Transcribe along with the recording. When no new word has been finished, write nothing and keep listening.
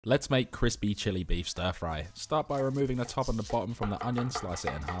Let's make crispy chili beef stir fry. Start by removing the top and the bottom from the onion, slice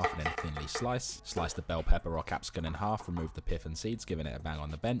it in half and then thinly slice. Slice the bell pepper or capsicum in half, remove the pith and seeds, giving it a bang on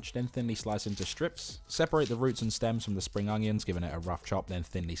the bench, then thinly slice into strips. Separate the roots and stems from the spring onions, giving it a rough chop, then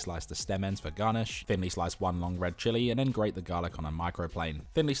thinly slice the stem ends for garnish. Thinly slice one long red chili and then grate the garlic on a microplane.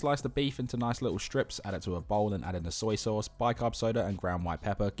 Thinly slice the beef into nice little strips, add it to a bowl and add in the soy sauce, bicarb soda and ground white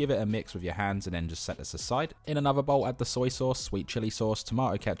pepper. Give it a mix with your hands and then just set this aside. In another bowl, add the soy sauce, sweet chili sauce,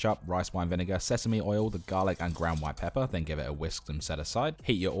 tomato ketchup, rice wine vinegar, sesame oil, the garlic and ground white pepper, then give it a whisk and set aside.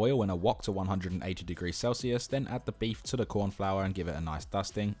 Heat your oil in a wok to 180 degrees Celsius, then add the beef to the corn flour and give it a nice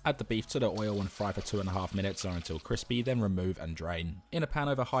dusting. Add the beef to the oil and fry for 2.5 minutes or until crispy, then remove and drain. In a pan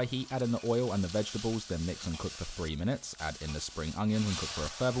over high heat, add in the oil and the vegetables, then mix and cook for 3 minutes. Add in the spring onions and cook for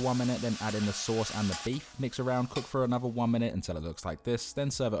a further 1 minute, then add in the sauce and the beef. Mix around, cook for another 1 minute until it looks like this,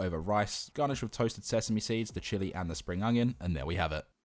 then serve it over rice. Garnish with toasted sesame seeds, the chili and the spring onion, and there we have it.